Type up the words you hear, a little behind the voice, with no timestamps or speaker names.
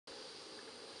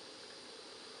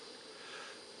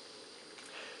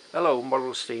Hello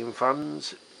model steam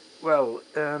fans. Well,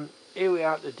 here we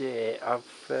are today.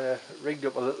 I've rigged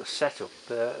up a little setup.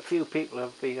 A few people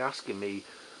have been asking me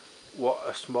what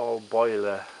a small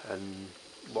boiler and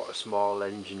what a small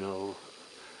engine will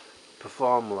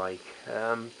perform like.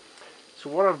 So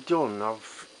what I've done,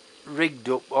 I've rigged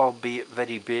up, albeit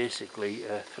very basically,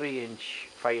 a 3-inch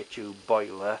fire tube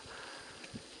boiler.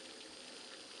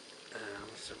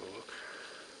 Let's have a look.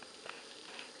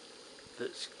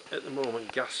 That's at the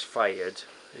moment gas fired.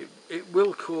 It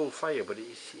will coal fire, but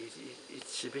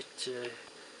it's a bit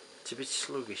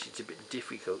sluggish. It's a bit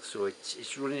difficult. So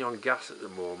it's running on gas at the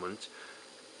moment,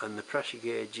 and the pressure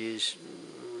gauge is,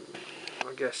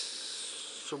 I guess,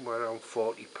 somewhere around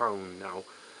 £40 now.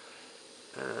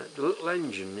 The little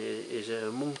engine is a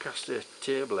Muncaster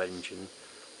table engine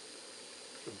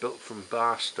built from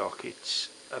bar stock. It's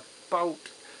about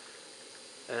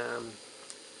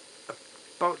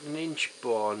about an inch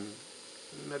born,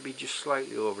 maybe just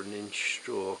slightly over an inch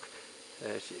stroke.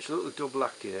 It's a little double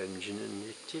acting engine,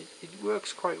 and it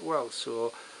works quite well.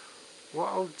 So what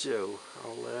I'll do,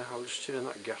 I'll just turn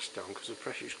that gas down because the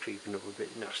pressure's creeping up a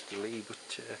bit nastily,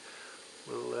 but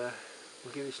we'll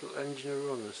give this little engine a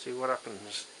run and see what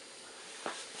happens.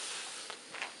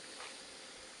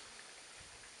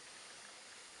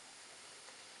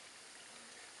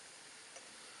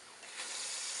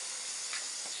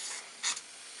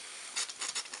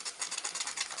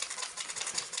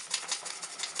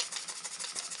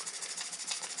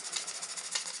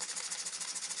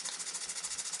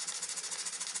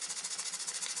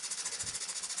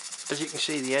 As you can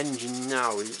see, the engine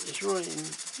now is running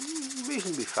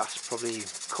reasonably fast, probably a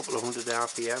couple of hundred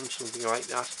RPM, something like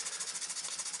that,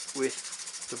 with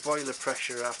the boiler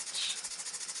pressure at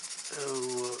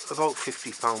about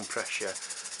 £50 pressure,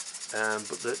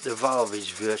 but the valve is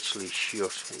virtually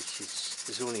shut.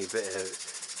 There's only a bit of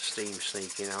steam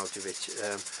sneaking out of it.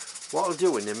 What I'll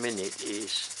do in a minute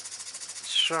is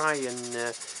try and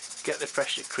get the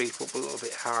pressure creep up a little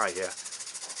bit higher,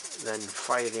 then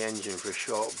fire the engine for a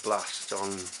short blast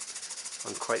on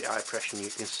quite high pressure, and you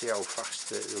can see how fast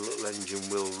the little engine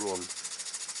will run.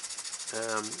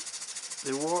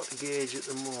 The water gauge at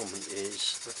the moment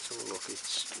is, let's have a look,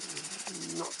 it's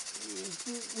not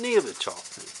near the top.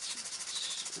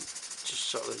 It's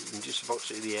just sort of, you can just about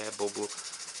see the air bubble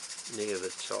near the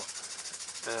top.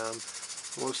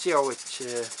 We'll see how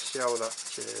that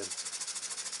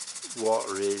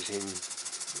water is in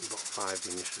about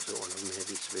 5 minutes or so when I've made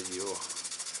this video.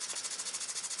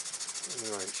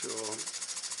 Right, so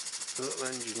the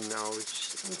little engine now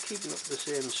is keeping up the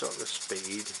same sort of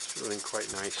speed. It's running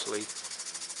quite nicely.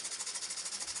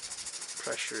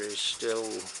 Pressure is still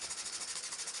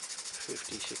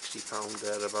 50–60 pound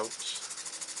thereabouts.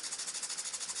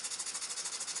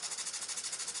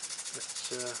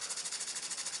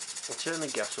 I'll turn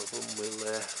the gas up and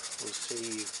we'll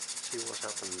see what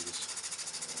happens.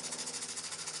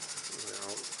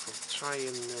 I'll try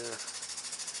and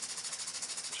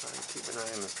keep an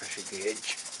eye on the pressure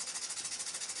gauge.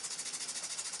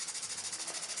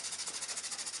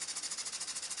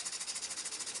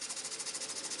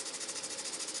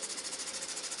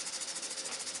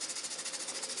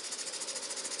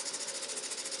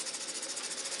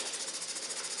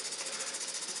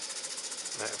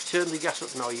 I've turned the gas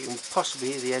up now. You can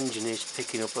possibly hear the engine is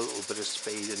picking up a little bit of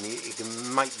speed, and you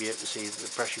might be able to see that the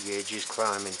pressure gauge is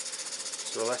climbing.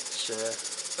 So let's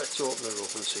open her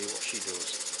up and see what she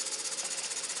does.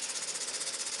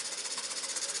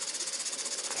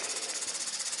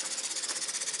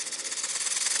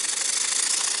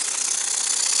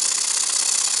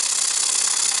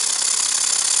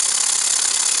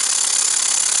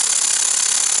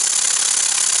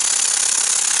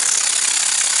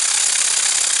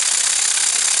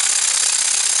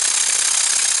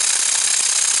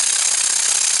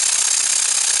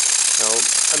 Now,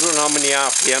 I don't know how many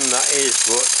RPM that is,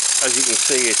 but as you can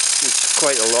see, it's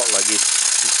quite a lot. Like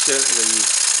it's certainly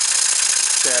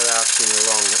fair arcing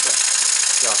along.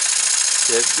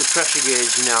 The pressure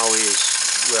gauge now is,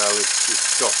 well, it's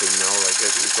stopping now. Like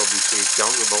as you can probably see, it's down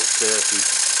to about 30.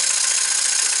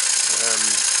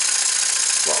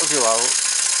 What I'll do, I'll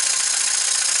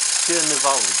turn the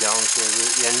valve down so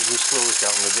the engine slows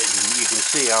down a bit, and you can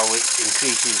see how it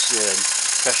increases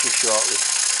pressure shortly.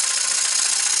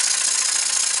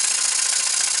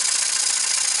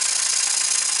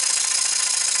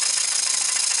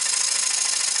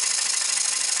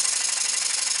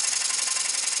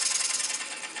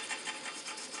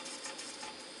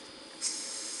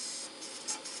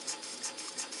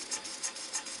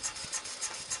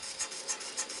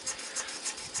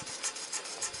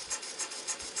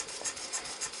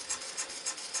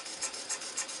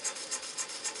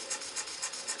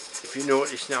 if you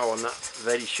notice now on that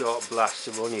very short blast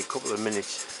of only a couple of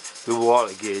minutes, the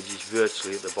water gauge is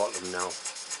virtually at the bottom now.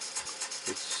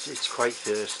 It's quite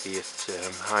thirsty at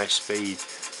high speed.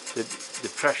 The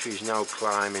pressure is now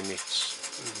climbing.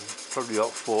 It's probably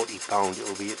about 40 pound.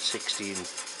 It'll be at 60 in a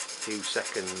few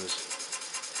seconds.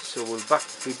 So we'll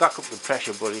be back up the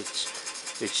pressure, but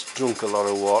it's drunk a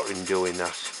lot of water in doing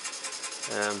that.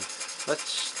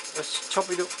 Let's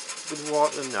top it up with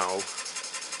water now,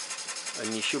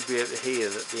 and you should be able to hear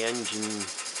that the engine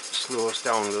slows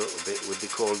down a little bit with the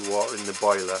cold water in the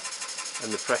boiler,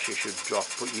 and the pressure should drop,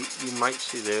 but you might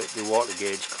see the water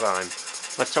gauge climb.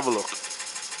 Let's have a look.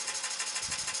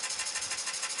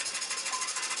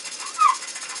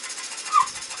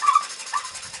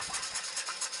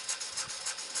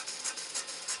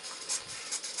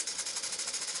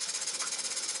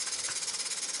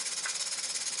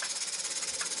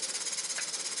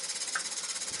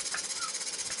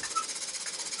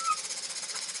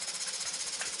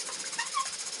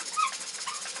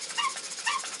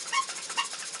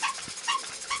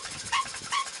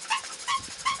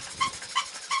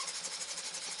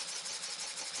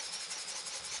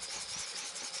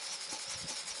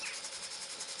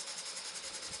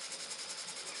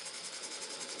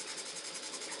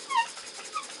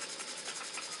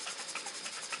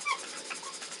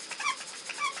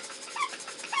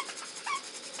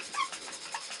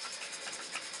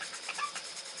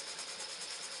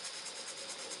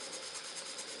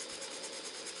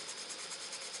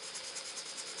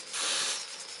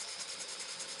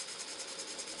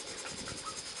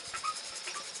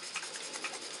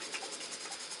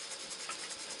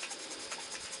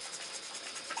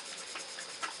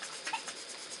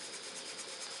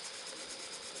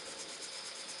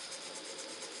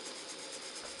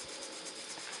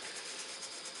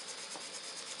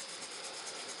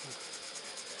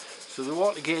 So the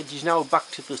water gauge is now back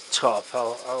to the top.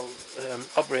 I'll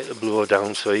operate the blower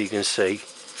down so you can see.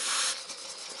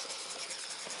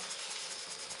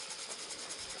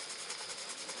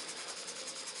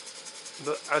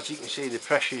 But as you can see, the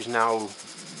pressure is now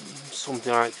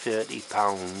something like 30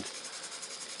 pound,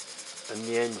 and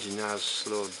the engine has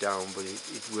slowed down, but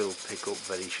it will pick up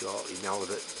very shortly now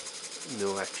that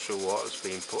no extra water's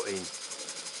been put in.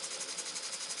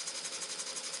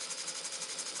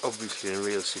 Obviously in a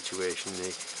real situation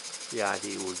the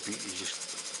idea would be to just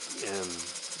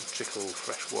trickle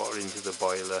fresh water into the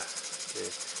boiler to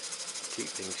keep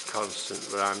things constant,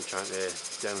 but I'm trying to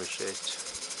demonstrate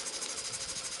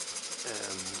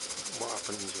what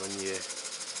happens when you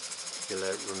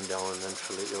let it run down and then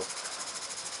fill it up.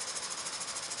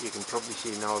 You can probably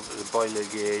see now that the boiler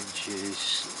gauge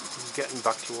is getting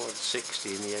back towards 60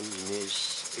 and the engine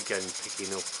is again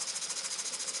picking up.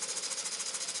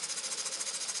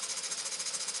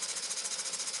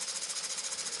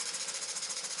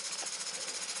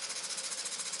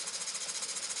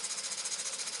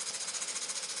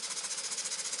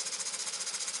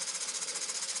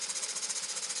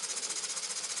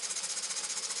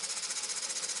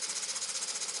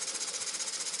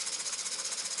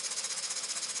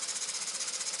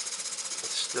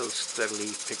 Still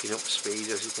steadily picking up speed,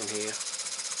 as you can hear.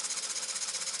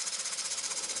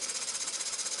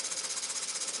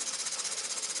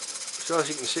 So as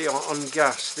you can see on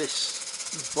gas, this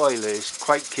boiler is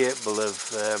quite capable of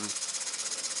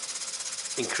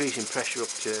increasing pressure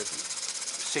up to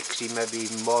 60, maybe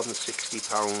even more than 60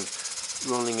 pounds,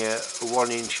 running a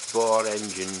 1-inch bore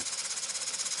engine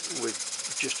with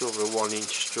just over a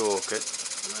 1-inch stroke at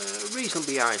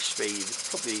reasonably high speed,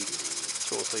 probably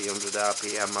 300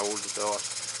 RPM I would have thought,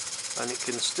 and it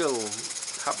can still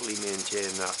happily maintain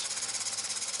that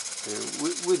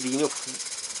with enough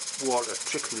water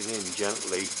trickling in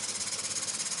gently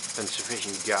and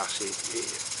sufficient gas.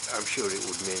 I'm sure it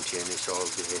would maintain this all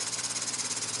day.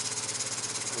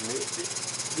 And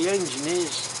the engine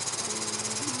is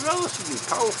relatively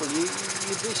powerful. You'd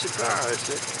be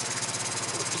surprised that,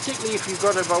 particularly if you've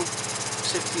got about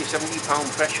 60 or 70 pound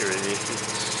pressure in it,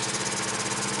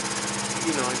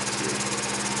 you know, it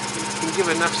can give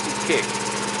a nasty kick.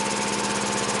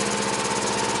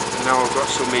 And now I've got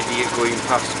some idiot going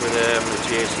past with the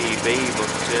JCB,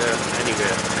 but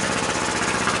anyway.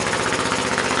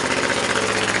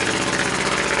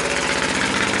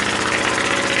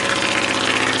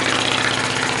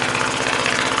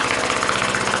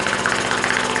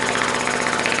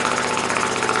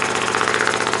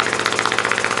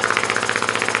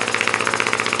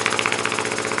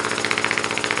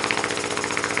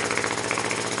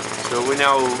 So we're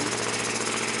now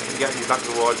getting back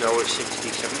towards our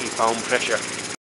 60-70 pound pressure.